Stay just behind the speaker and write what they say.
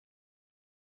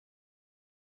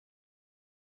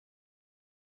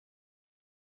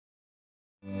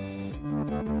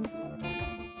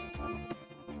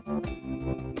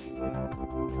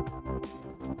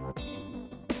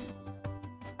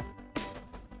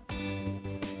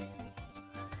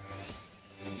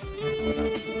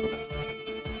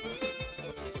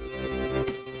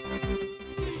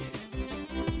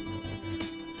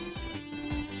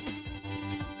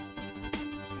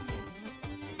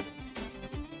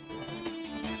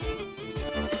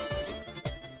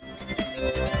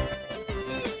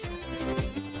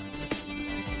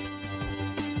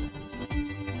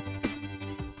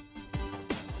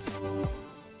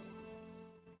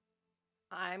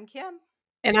I'm Kim.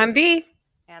 And I'm B.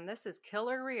 And this is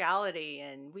Killer Reality,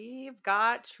 and we've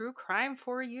got true crime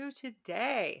for you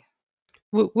today.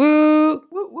 Woo woo.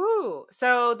 Woo woo.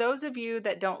 So those of you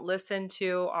that don't listen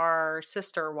to our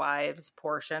Sister Wives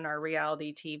portion, our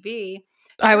reality TV.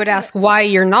 I would ask why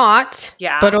you're not.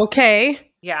 Yeah. But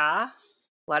okay. Yeah.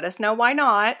 Let us know why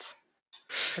not.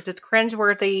 Because it's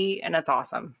cringeworthy and it's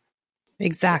awesome.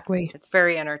 Exactly. It's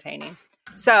very entertaining.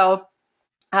 So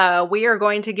we are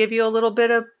going to give you a little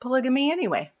bit of polygamy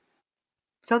anyway.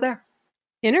 So there.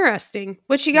 Interesting.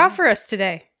 What you got for us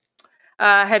today?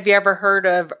 Have you ever heard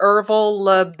of Ervil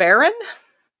LeBaron?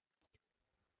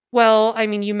 Well, I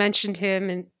mean, you mentioned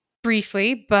him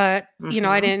briefly, but, you know,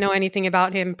 I didn't know anything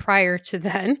about him prior to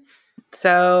then.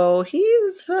 So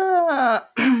he's a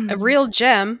real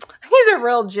gem. He's a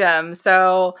real gem.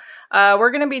 So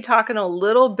we're going to be talking a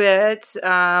little bit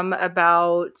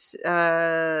about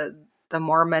the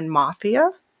Mormon Mafia.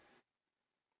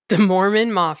 The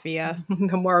Mormon Mafia.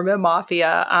 The Mormon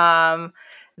Mafia.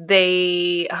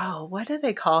 What do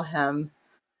they call him?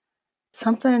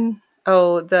 Something.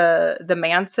 Oh, the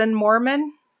Manson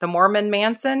Mormon, the Mormon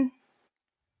Manson,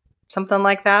 something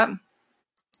like that.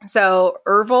 So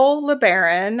Ervil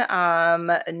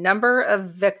LeBaron, number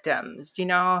of victims. Do you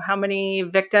know how many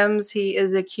victims he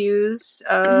is accused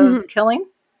of killing?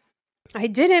 I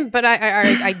didn't, but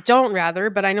I don't rather,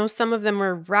 but I know some of them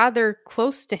were rather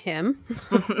close to him.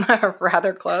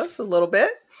 Rather close, a little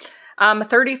bit.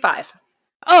 35.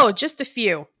 Oh, just a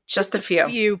few. Just a few.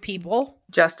 Few people.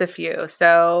 Just a few.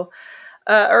 So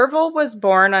Ervil was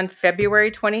born on February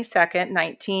 22nd,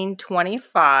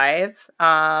 1925,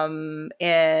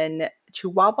 in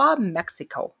Chihuahua,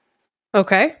 Mexico.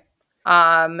 Okay.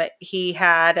 He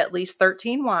had at least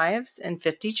 13 wives and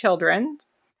 50 children,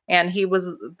 and he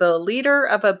was the leader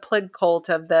of a plague cult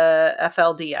of the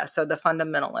FLDS, so the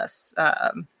fundamentalists,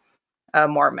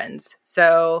 Mormons.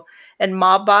 So in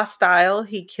mob boss style,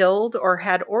 he killed or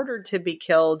had ordered to be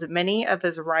killed many of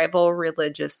his rival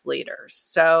religious leaders.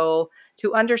 So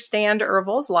to understand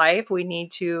Ervil's life, we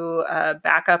need to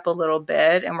back up a little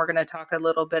bit, and we're going to talk a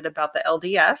little bit about the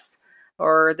LDS,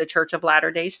 or the Church of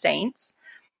Latter-day Saints,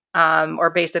 or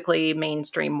basically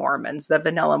mainstream Mormons, the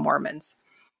vanilla Mormons.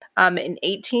 In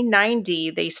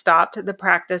 1890, they stopped the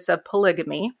practice of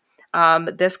polygamy.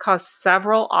 This caused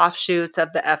several offshoots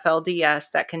of the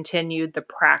FLDS that continued the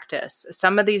practice.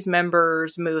 Some of these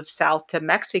members moved south to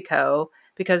Mexico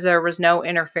because there was no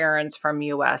interference from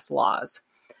U.S. laws.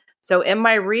 So in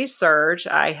my research,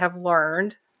 I have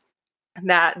learned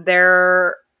that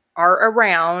there are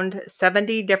around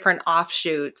 70 different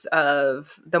offshoots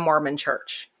of the Mormon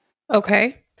Church.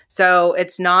 Okay. So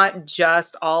it's not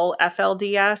just all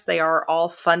FLDS. They are all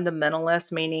fundamentalists,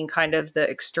 meaning kind of the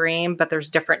extreme, but there's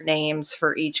different names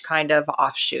for each kind of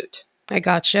offshoot. I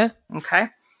gotcha. Okay.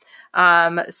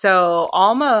 So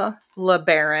Alma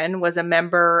LeBaron was a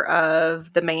member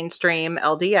of the mainstream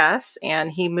LDS,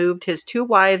 and he moved his 2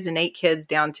 wives and 8 kids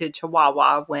down to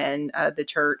Chihuahua when the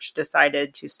church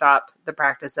decided to stop the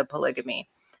practice of polygamy.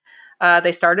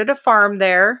 They started a farm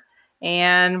there.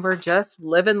 And we're just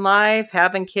living life,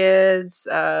 having kids,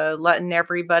 letting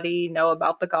everybody know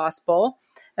about the gospel.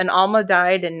 And Alma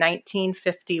died in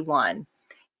 1951.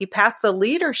 He passed the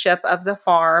leadership of the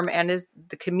farm and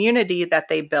the community that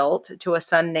they built to a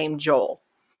son named Joel.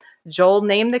 Joel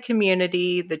named the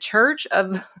community the Church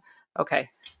of, okay,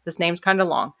 this name's kind of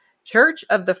long, Church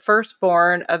of the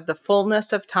Firstborn of the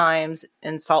Fullness of Times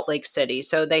in Salt Lake City.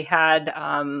 So they had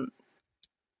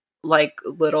like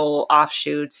little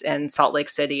offshoots in Salt Lake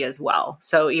City as well.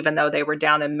 So even though they were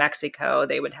down in Mexico,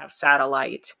 they would have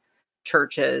satellite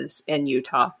churches in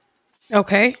Utah.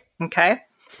 Okay. Okay.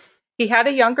 He had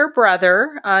a younger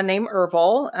brother named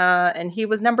Ervil, and he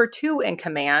was number 2 in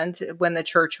command when the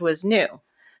church was new.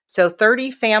 So 30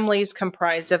 families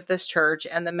comprised of this church,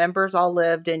 and the members all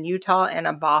lived in Utah and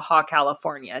in Baja,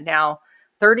 California. Now,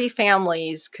 30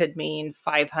 families could mean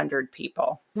 500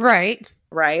 people. Right.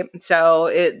 Right. So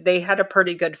they had a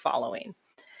pretty good following.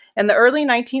 In the early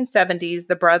 1970s,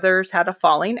 the brothers had a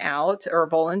falling out,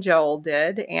 Ervil and Joel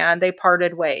did, and they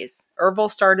parted ways. Ervil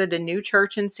started a new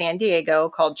church in San Diego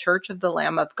called Church of the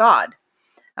Lamb of God.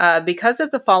 Because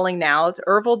of the falling out,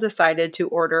 Ervil decided to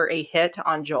order a hit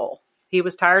on Joel. He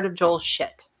was tired of Joel's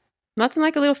shit. Nothing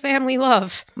like a little family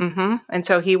love. And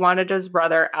so he wanted his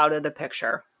brother out of the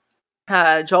picture.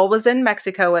 Joel was in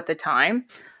Mexico at the time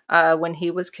when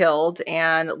he was killed,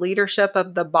 and leadership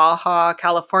of the Baja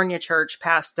California church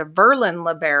passed to Verlin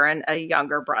LeBaron, a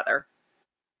younger brother.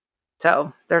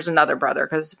 So there's another brother,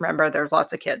 because remember, there's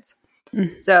lots of kids.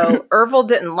 So Ervil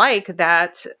didn't like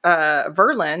that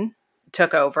Verlin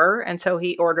took over, and so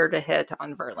he ordered a hit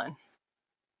on Verlin.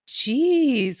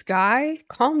 Jeez, guy,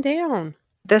 calm down.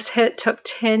 This hit took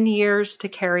 10 years to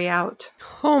carry out.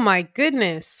 Oh my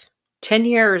goodness. 10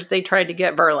 years they tried to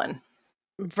get Verlin.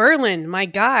 Verlin, my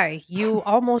guy, you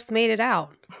almost made it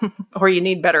out. Or you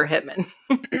need better hitmen.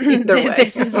 Either way.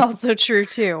 This is also true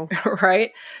too.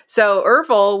 Right? So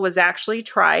Ervil was actually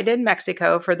tried in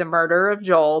Mexico for the murder of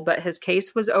Joel, but his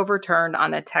case was overturned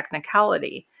on a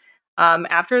technicality.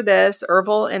 After this,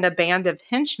 Ervil and a band of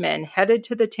henchmen headed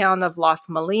to the town of Las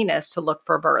Molinas to look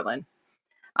for Verlin.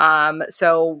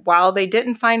 So while they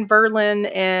didn't find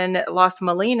Verlin in Las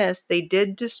Molinas, they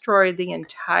did destroy the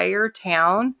entire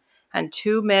town, and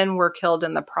 2 men were killed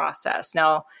in the process.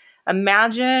 Now,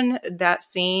 imagine that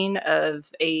scene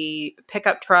of a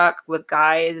pickup truck with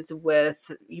guys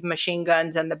with machine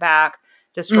guns in the back,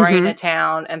 destroying a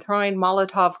town and throwing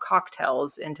Molotov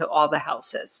cocktails into all the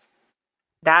houses.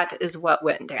 That is what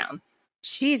went down.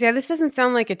 Jeez, yeah, this doesn't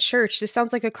sound like a church. This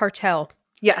sounds like a cartel.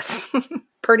 Yes,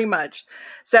 pretty much.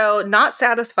 So, not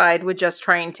satisfied with just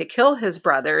trying to kill his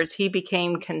brothers, he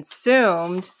became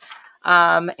consumed,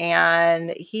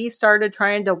 and he started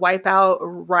trying to wipe out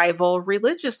rival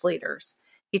religious leaders.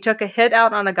 He took a hit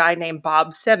out on a guy named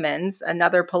Bob Simmons,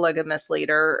 another polygamous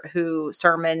leader who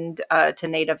sermoned to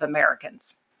Native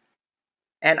Americans.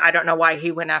 And I don't know why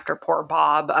he went after poor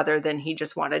Bob, other than he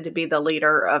just wanted to be the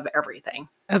leader of everything.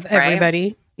 Of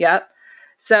everybody. Yep.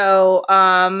 So,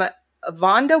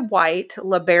 Vonda White,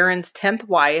 LeBaron's 10th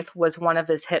wife, was one of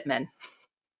his hitmen.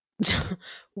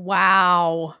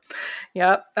 Wow.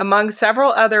 Yep. Among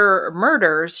several other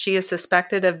murders, she is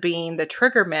suspected of being the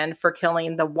triggerman for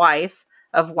killing the wife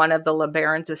of one of the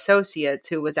LeBaron's associates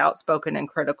who was outspoken and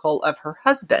critical of her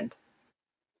husband.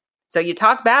 So you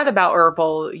talk bad about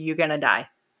Ervil, you're going to die.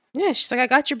 Yeah, she's like, I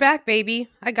got your back, baby.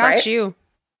 I got you.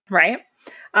 Right.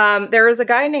 There is a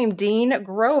guy named Dean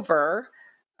Grover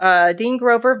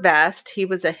Vest. He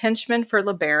was a henchman for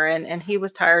LeBaron, and he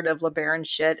was tired of LeBaron's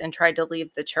shit and tried to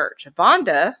leave the church.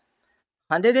 Vonda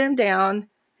hunted him down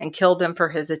and killed him for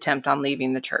his attempt on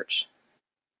leaving the church.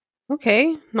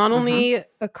 Okay. Not only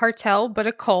a cartel, but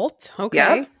a cult.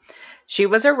 Okay. Yep. She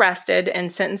was arrested and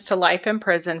sentenced to life in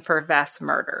prison for Vest's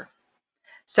murder.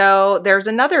 So there's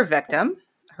another victim.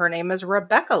 Her name is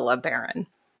Rebecca LeBaron.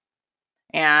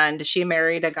 And she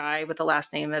married a guy with the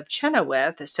last name of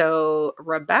Chenoweth. So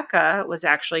Rebecca was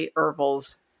actually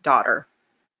Ervil's daughter.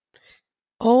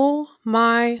 Oh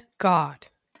my God.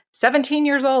 17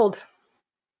 years old.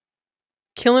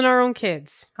 Killing our own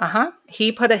kids.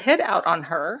 He put a hit out on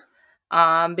her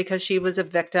because she was a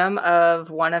victim of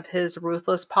one of his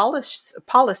ruthless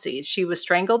policies. She was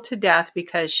strangled to death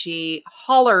because she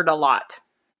hollered a lot.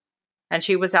 And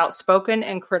she was outspoken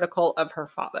and critical of her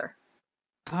father.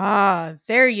 Ah,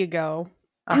 there you go.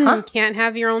 You can't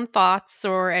have your own thoughts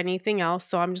or anything else,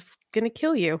 so I'm just going to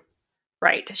kill you.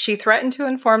 Right. She threatened to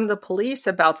inform the police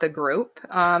about the group.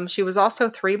 She was also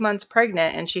 3 months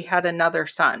pregnant, and she had another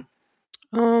son.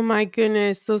 Oh my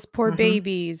goodness, those poor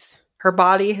babies. Her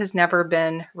body has never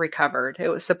been recovered. It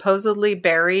was supposedly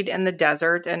buried in the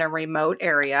desert in a remote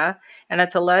area, and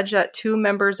it's alleged that 2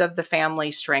 members of the family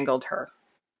strangled her.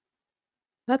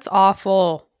 That's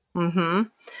awful. So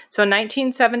in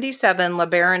 1977,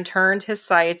 LeBaron turned his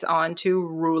sights onto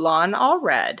Rulon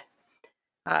Allred.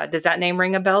 Does that name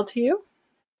ring a bell to you?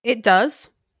 It does.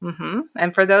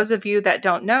 And for those of you that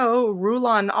don't know,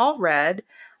 Rulon Allred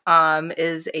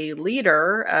is a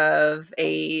leader of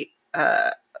a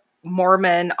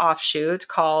Mormon offshoot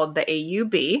called the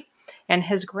AUB, and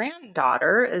his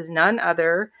granddaughter is none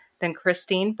other than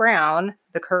Christine Brown,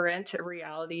 the current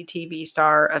reality TV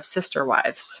star of Sister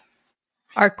Wives.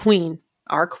 Our queen.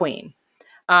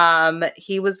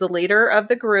 He was the leader of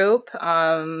the group,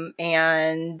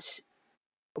 and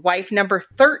wife number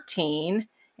 13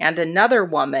 and another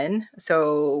woman,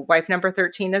 so wife number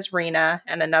 13 is Rena,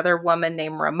 and another woman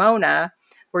named Ramona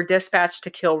were dispatched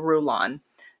to kill Rulon.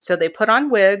 So they put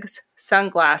on wigs,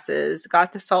 sunglasses,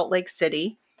 got to Salt Lake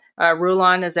City.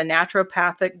 Rulon is a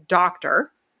naturopathic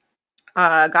doctor.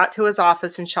 got to his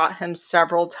office and shot him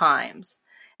several times.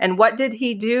 And what did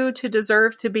he do to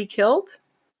deserve to be killed?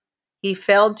 He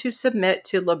failed to submit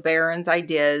to LeBaron's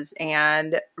ideas,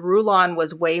 and Rulon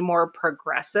was way more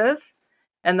progressive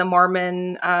in the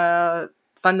Mormon,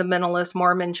 fundamentalist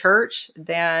Mormon church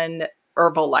than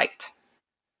Ervil liked.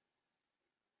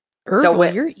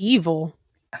 Ervil, you're evil.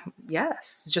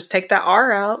 Yes, just take that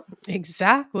R out.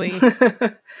 Exactly.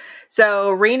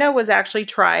 So Rena was actually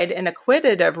tried and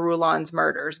acquitted of Rulon's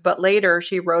murders, but later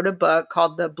she wrote a book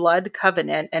called The Blood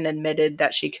Covenant and admitted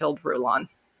that she killed Rulon.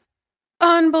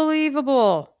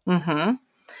 Unbelievable. Mm-hmm. In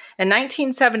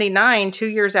 1979, 2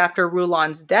 years after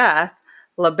Rulon's death,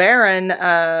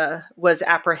 LeBaron was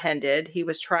apprehended. He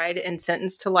was tried and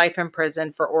sentenced to life in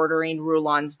prison for ordering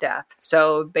Rulon's death.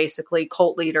 So basically,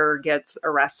 cult leader gets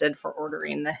arrested for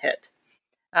ordering the hit.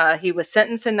 He was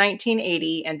sentenced in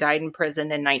 1980 and died in prison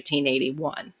in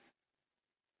 1981.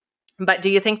 But do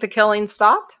you think the killing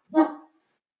stopped?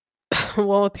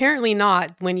 Well, apparently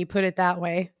not when you put it that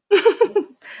way.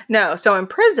 No. So in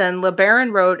prison,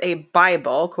 LeBaron wrote a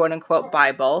Bible, quote unquote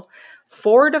Bible,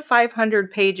 400 to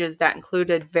 500 pages that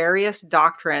included various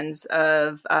doctrines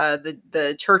of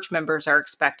the church members are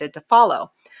expected to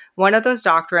follow. One of those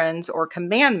doctrines or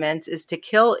commandments is to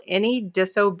kill any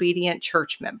disobedient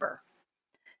church member.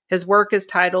 His work is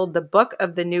titled The Book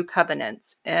of the New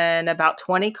Covenants, and about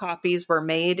 20 copies were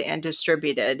made and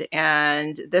distributed.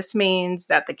 And this means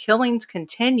that the killings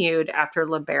continued after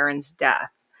LeBaron's death.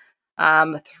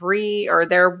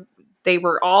 They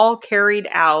were all carried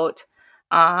out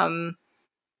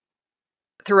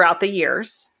throughout the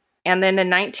years. And then in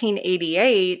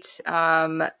 1988,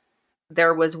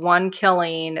 there was one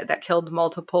killing that killed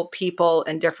multiple people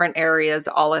in different areas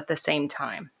all at the same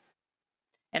time.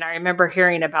 And I remember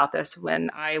hearing about this when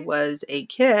I was a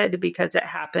kid because it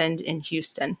happened in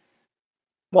Houston.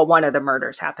 Well, one of the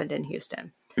murders happened in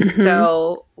Houston. Mm-hmm.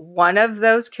 So one of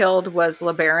those killed was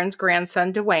LeBaron's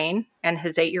grandson, Dwayne, and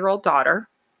his 8-year-old daughter.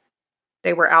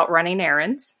 They were out running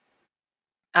errands.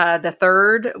 The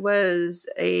third was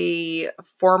a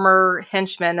former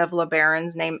henchman of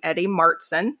LeBaron's named Eddie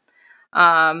Martson.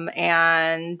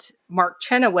 And Mark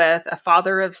Chenoweth, a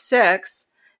father of 6,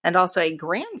 and also a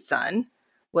grandson,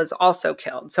 was also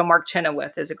killed. So Mark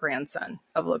Chenoweth is a grandson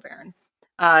of LeBaron.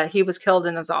 He was killed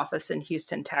in his office in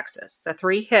Houston, Texas. The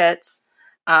 3 hits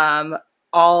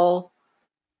all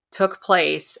took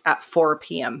place at 4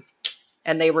 p.m.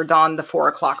 and they were donned the 4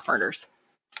 o'clock murders.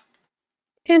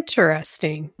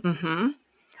 Interesting.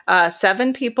 Mm-hmm.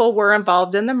 7 people were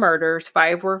involved in the murders.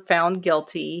 5 were found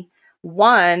guilty.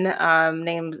 One,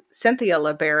 named Cynthia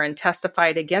LeBaron,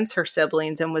 testified against her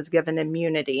siblings and was given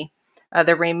immunity.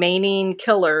 The remaining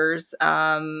killers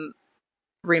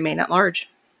remain at large.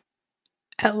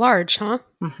 At large, huh?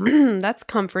 Mm-hmm. That's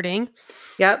comforting.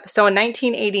 Yep. So in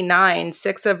 1989,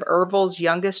 6 of Ervil's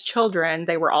youngest children,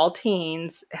 they were all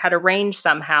teens, had arranged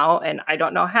somehow, and I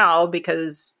don't know how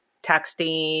because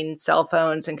texting, cell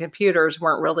phones, and computers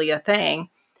weren't really a thing.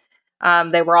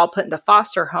 They were all put into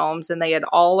foster homes, and they had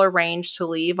all arranged to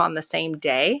leave on the same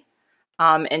day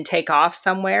and take off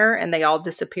somewhere, and they all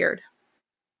disappeared.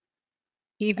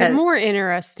 Even more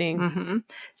interesting. Mm-hmm.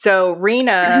 So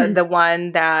Rena, the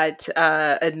one that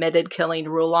admitted killing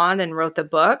Rulon and wrote the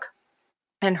book,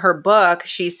 in her book,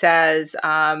 she says,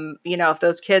 if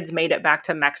those kids made it back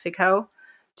to Mexico,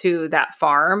 to that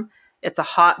farm, it's a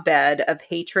hotbed of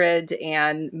hatred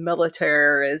and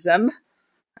militarism.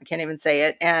 I can't even say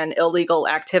it, and illegal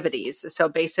activities. So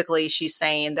basically, she's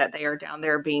saying that they are down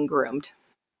there being groomed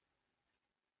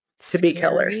to be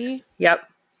killers. Yep.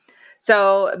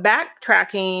 So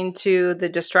backtracking to the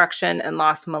destruction in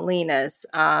Las Molinas,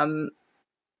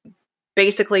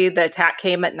 basically the attack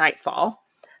came at nightfall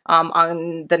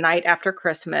on the night after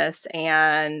Christmas.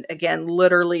 And again,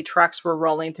 literally trucks were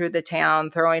rolling through the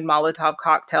town, throwing Molotov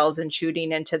cocktails and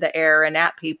shooting into the air and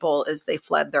at people as they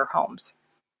fled their homes,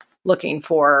 looking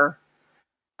for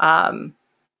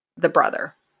the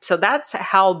brother. So that's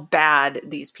how bad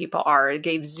these people are. It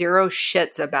gave 0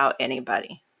 shits about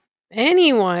anybody.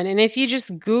 Anyone. And if you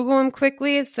just Google them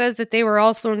quickly, it says that they were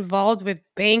also involved with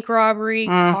bank robbery,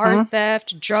 car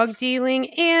theft, drug dealing,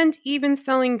 and even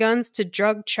selling guns to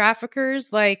drug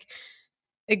traffickers, like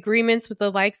agreements with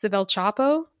the likes of El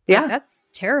Chapo. Yeah. Like, that's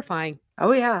terrifying.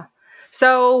 Oh, yeah.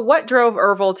 So what drove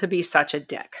Ervil to be such a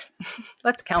dick?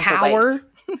 Let's count Power. the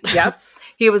ways. Yep.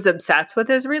 He was obsessed with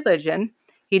his religion.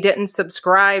 He didn't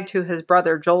subscribe to his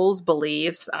brother Joel's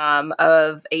beliefs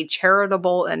of a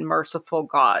charitable and merciful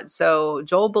God. So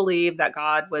Joel believed that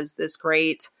God was this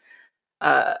great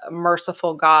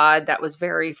merciful God that was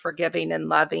very forgiving and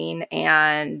loving.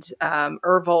 And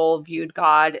Ervil viewed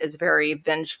God as very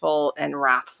vengeful and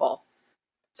wrathful.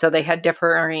 So they had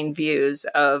differing views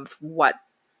of what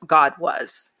God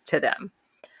was to them.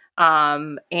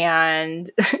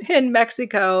 And in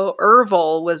Mexico,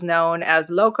 Ervil was known as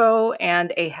Loco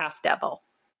and a half devil.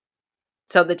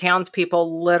 So the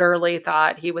townspeople literally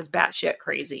thought he was batshit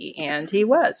crazy, and he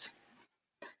was.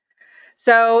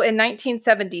 So in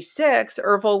 1976,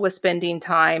 Ervil was spending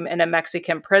time in a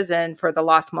Mexican prison for the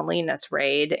Las Molinas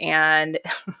raid, and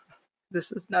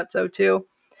this is nutso too.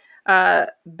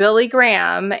 Billy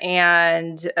Graham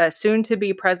and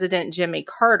soon-to-be President Jimmy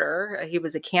Carter, he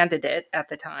was a candidate at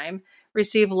the time,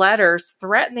 received letters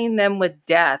threatening them with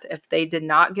death if they did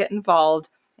not get involved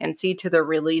and see to the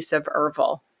release of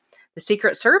Ervil. The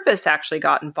Secret Service actually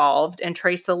got involved and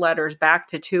traced the letters back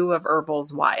to two of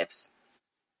Ervil's wives.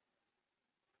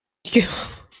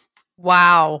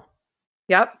 Wow.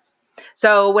 Yep.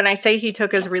 So when I say he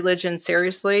took his religion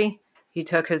seriously, he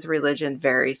took his religion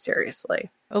very seriously.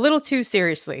 A little too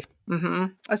seriously.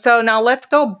 Mm-hmm. So now let's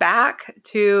go back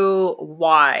to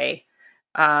why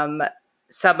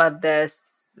some of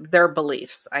their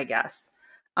beliefs, I guess.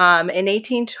 In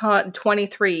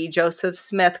 1823, Joseph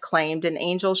Smith claimed an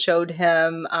angel showed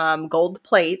him gold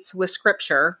plates with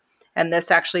scripture, and this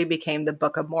actually became the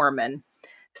Book of Mormon.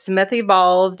 Smith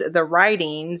evolved the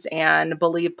writings and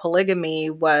believed polygamy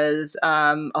was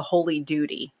a holy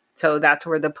duty. So that's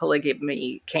where the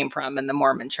polygamy came from in the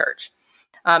Mormon church.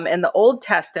 In the Old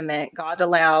Testament, God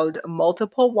allowed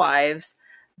multiple wives,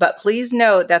 but please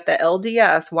note that the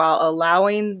LDS, while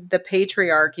allowing the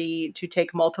patriarchy to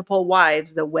take multiple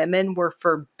wives, the women were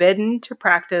forbidden to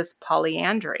practice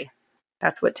polyandry.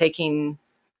 That's what taking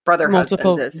brother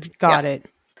husbands is. Got it.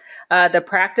 The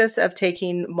practice of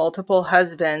taking multiple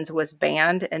husbands was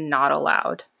banned and not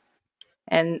allowed.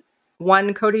 And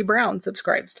one Cody Brown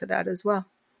subscribes to that as well.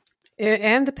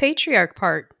 And the patriarch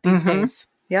part these days.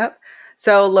 Yep.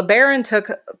 So LeBaron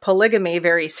took polygamy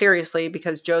very seriously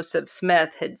because Joseph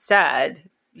Smith had said,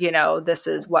 this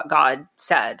is what God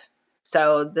said.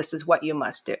 So this is what you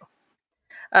must do.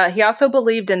 He also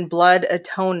believed in blood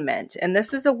atonement. And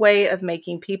this is a way of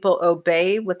making people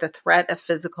obey with the threat of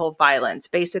physical violence.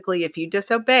 Basically, if you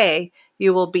disobey,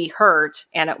 you will be hurt,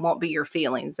 and it won't be your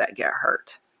feelings that get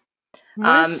hurt.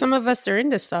 What if some of us are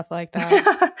into stuff like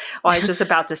that? Well, I was just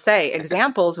about to say,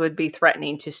 examples would be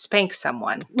threatening to spank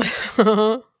someone.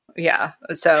 Yeah.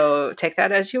 So take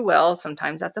that as you will.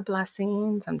 Sometimes that's a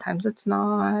blessing. Sometimes it's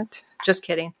not. Just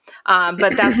kidding.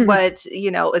 But that's what,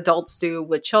 adults do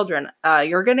with children.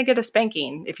 You're going to get a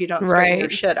spanking if you don't straighten your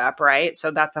shit up, right?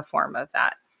 So that's a form of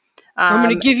that. I'm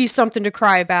going to give you something to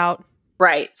cry about.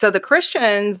 Right. So the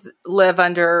Christians live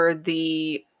under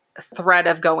the threat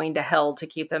of going to hell to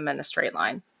keep them in a straight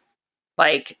line.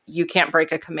 Like, you can't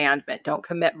break a commandment, don't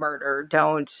commit murder,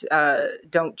 don't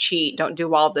cheat, don't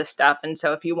do all this stuff. And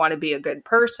so if you want to be a good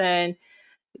person,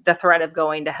 the threat of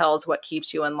going to hell is what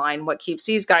keeps you in line. What keeps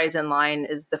these guys in line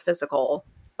is the physical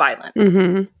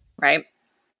violence, right?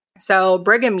 So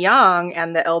Brigham Young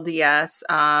and the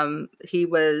LDS, he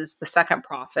was the second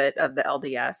prophet of the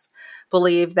LDS,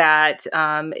 believed that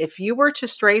if you were to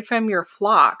stray from your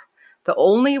flock, the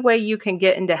only way you can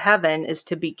get into heaven is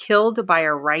to be killed by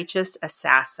a righteous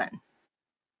assassin.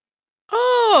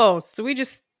 Oh, so we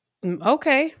just,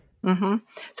 okay.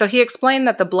 So he explained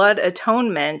that the blood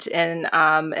atonement in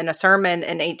a sermon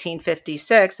in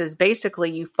 1856 is basically,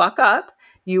 you fuck up,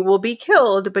 you will be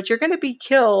killed, but you're going to be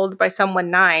killed by someone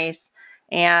nice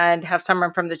and have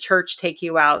someone from the church take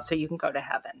you out so you can go to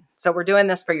heaven. So we're doing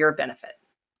this for your benefit.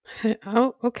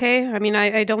 Oh, okay. I mean,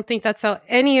 I don't think that's how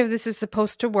any of this is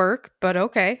supposed to work, but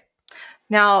okay.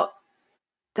 Now,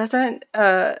 isn't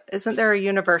there a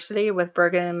university with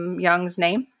Brigham Young's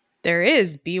name? There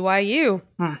is, BYU.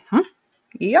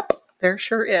 Yep, there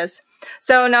sure is.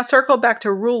 So now circle back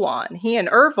to Rulon. He and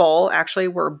Ervil actually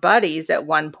were buddies at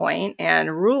one point,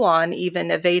 and Rulon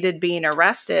even evaded being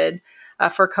arrested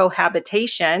for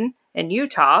cohabitation in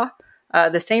Utah.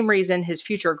 The same reason his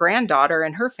future granddaughter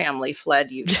and her family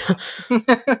fled Utah.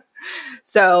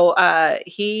 So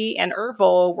he and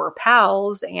Ervil were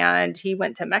pals, and he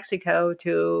went to Mexico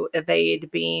to evade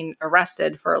being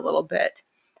arrested for a little bit.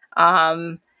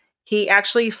 He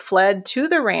actually fled to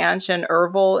the ranch, and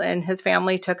Ervil and his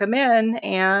family took him in,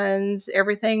 and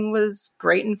everything was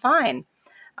great and fine.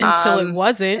 Until it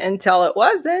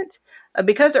wasn't.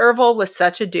 Because Ervil was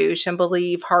such a douche and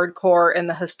believed hardcore in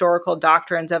the historical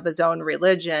doctrines of his own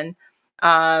religion,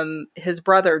 his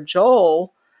brother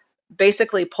Joel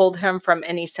basically pulled him from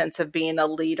any sense of being a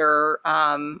leader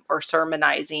or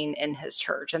sermonizing in his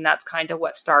church. And that's kind of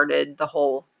what started the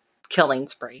whole killing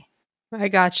spree. I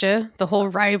gotcha. The whole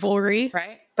rivalry.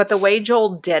 Right. But the way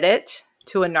Joel did it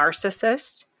to a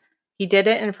narcissist, he did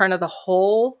it in front of the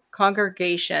whole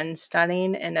congregation,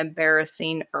 stunning and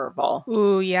embarrassing Ervil.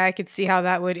 Ooh, yeah, I could see how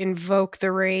that would invoke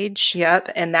the rage.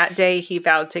 Yep. And that day he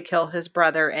vowed to kill his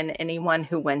brother and anyone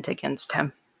who went against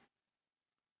him.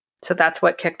 So that's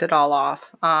what kicked it all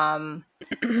off.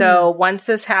 So once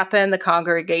this happened, the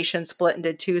congregation split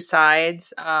into two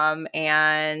sides,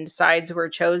 and sides were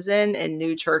chosen and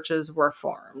new churches were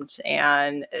formed.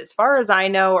 And as far as I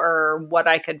know, or what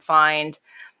I could find,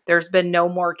 there's been no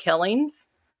more killings,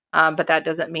 but that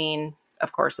doesn't mean,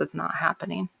 of course, it's not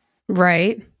happening.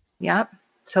 Right. Yep.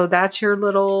 So that's your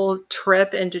little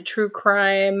trip into true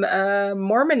crime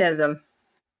Mormonism.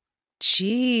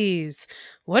 Jeez.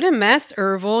 What a mess,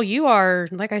 Ervil. You are,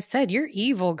 like I said, you're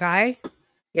evil, guy.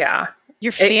 Yeah.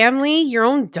 Your family, your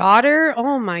own daughter.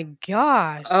 Oh my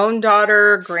gosh. Own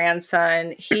daughter,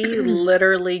 grandson. He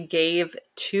literally gave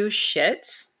two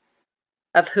shits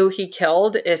of who he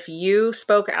killed. If you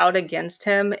spoke out against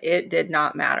him, it did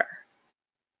not matter.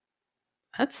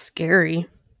 That's scary.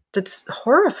 That's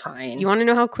horrifying. You want to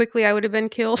know how quickly I would have been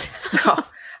killed? No,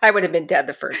 I would have been dead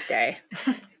the first day.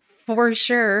 For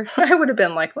sure. I would have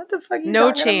been like, what the fuck are you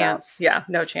No talking chance. about? Yeah,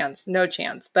 no chance. No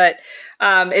chance. But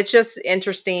it's just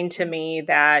interesting to me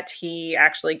that he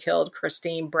actually killed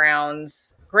Christine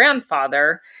Brown's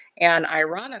grandfather. And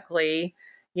ironically,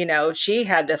 she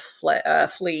had to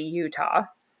flee Utah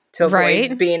to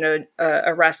avoid being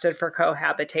arrested for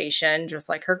cohabitation, just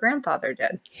like her grandfather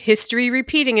did. History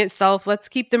repeating itself. Let's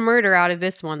keep the murder out of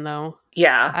this one, though.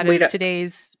 Yeah. Out of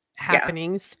today's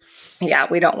happenings. Yeah,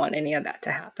 we don't want any of that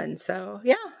to happen. So,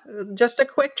 yeah, just a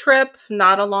quick trip,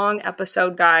 not a long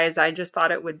episode, guys. I just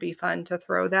thought it would be fun to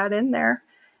throw that in there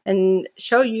and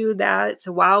show you that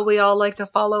while we all like to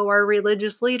follow our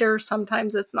religious leaders,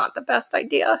 sometimes it's not the best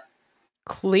idea.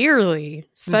 Clearly,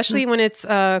 especially when it's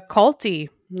culty,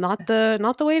 not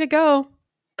the way to go.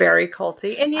 Very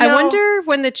culty. And I wonder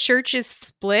when the church is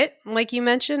split, like you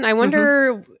mentioned, I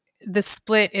wonder the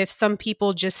split if some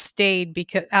people just stayed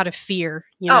because out of fear.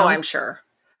 Oh, I'm sure.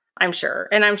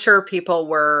 And I'm sure people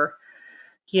were,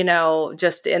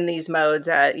 just in these modes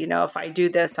that, if I do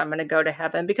this, I'm going to go to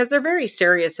heaven, because they're very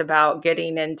serious about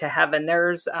getting into heaven.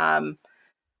 There's,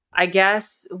 I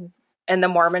guess, in the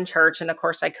Mormon church, and of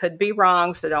course I could be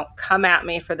wrong, so don't come at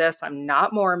me for this. I'm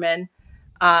not Mormon.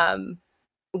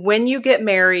 When you get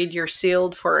married, you're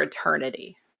sealed for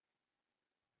eternity.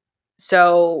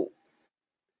 So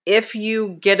if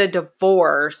you get a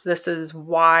divorce, this is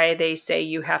why they say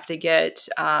you have to get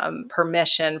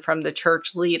permission from the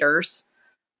church leaders,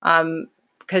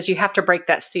 because you have to break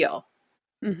that seal.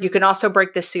 Mm-hmm. You can also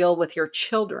break the seal with your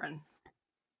children,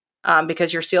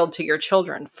 because you're sealed to your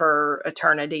children for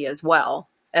eternity as well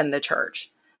in the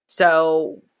church.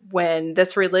 So when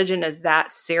this religion is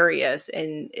that serious,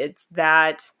 and it's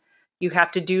that you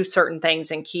have to do certain things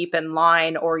and keep in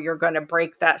line, or you're going to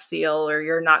break that seal, or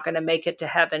you're not going to make it to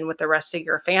heaven with the rest of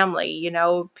your family,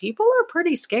 people are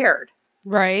pretty scared.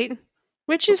 Right.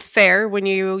 Which is fair when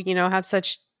you have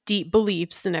such deep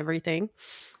beliefs and everything.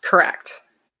 Correct.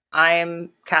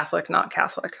 I'm Catholic, not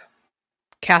Catholic.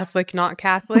 Catholic, not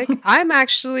Catholic. I'm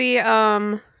actually,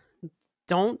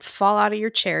 don't fall out of your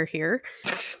chair here,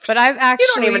 but I've actually...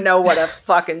 You don't even know what a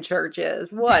fucking church is.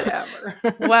 Whatever.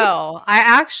 Well, I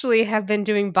actually have been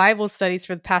doing Bible studies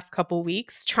for the past couple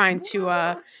weeks, trying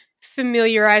to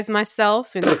familiarize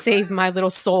myself and save my little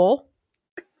soul.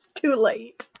 It's too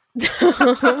late.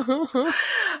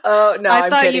 Oh, no, I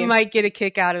thought you might get a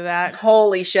kick out of that.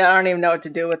 Holy shit, I don't even know what to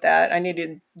do with that. I need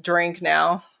to drink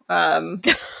now. Oh,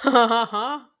 damn.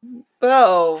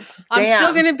 I'm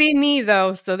still gonna be me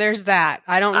though, so there's that.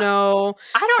 I don't know.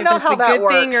 I don't know how that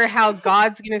works. It's a good thing or how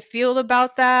God's gonna feel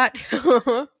about that.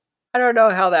 I don't know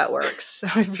how that works.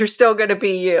 If you're still gonna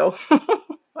be you,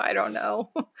 I don't know.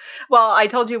 Well, I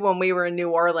told you when we were in New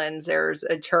Orleans, there's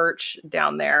a church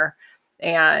down there,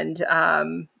 and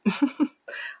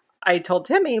I told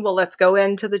Timmy, "Well, let's go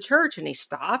into the church," and he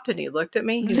stopped and he looked at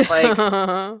me. He's like,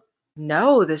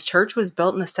 "No, this church was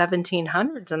built in the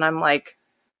 1700s," and I'm like,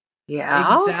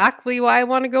 yeah, exactly why I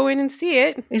want to go in and see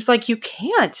it. He's like, you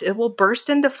can't. It will burst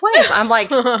into flames. I'm like,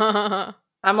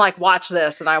 watch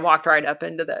this. And I walked right up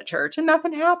into that church and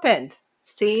nothing happened.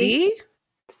 See?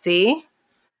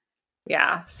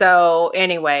 Yeah. So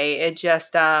anyway, it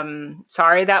just,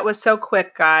 sorry that was so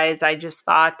quick, guys. I just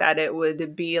thought that it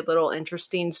would be a little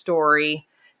interesting story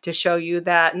to show you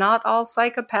that not all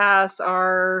psychopaths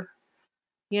are,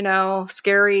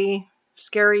 scary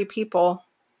scary people.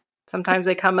 Sometimes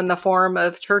they come in the form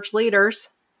of church leaders.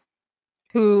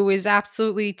 Who is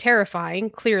absolutely terrifying,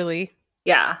 clearly.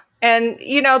 Yeah. And,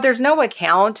 there's no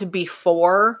account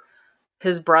before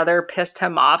his brother pissed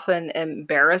him off and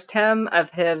embarrassed him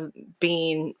of him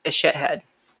being a shithead.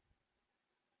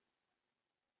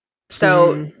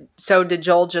 So did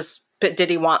Joel did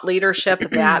he want leadership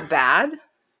that bad?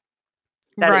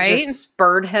 That Right. It just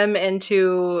spurred him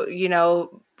into,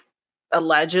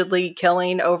 allegedly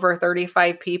killing over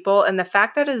 35 people. And the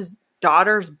fact that his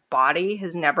daughter's body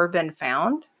has never been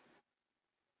found.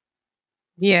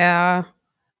 Yeah.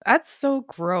 That's so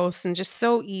gross and just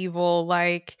so evil.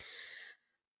 Like,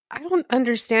 I don't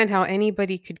understand how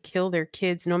anybody could kill their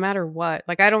kids no matter what.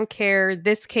 Like, I don't care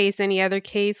this case, any other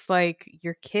case. Like,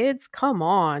 your kids, come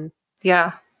on.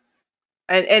 Yeah.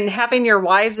 And having your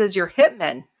wives as your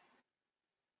hitmen.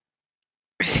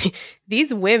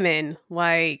 These women,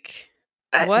 like,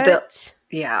 what?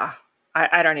 Yeah.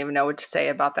 I don't even know what to say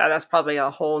about that. That's probably a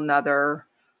whole nother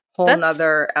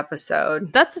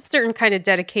episode. That's a certain kind of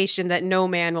dedication that no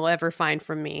man will ever find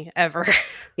from me, ever.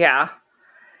 Yeah.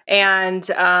 And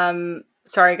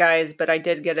sorry, guys, but I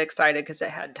did get excited because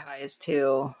it had ties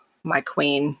to my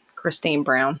queen, Christine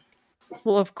Brown.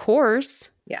 Well, of course.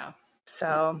 Yeah.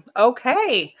 So,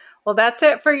 okay. Well, that's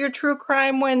it for your True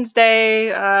Crime Wednesday.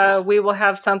 We will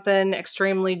have something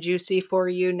extremely juicy for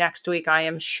you next week, I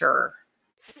am sure.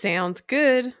 Sounds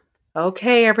good.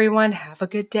 Okay, everyone. Have a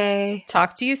good day.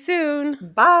 Talk to you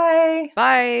soon. Bye.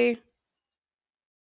 Bye.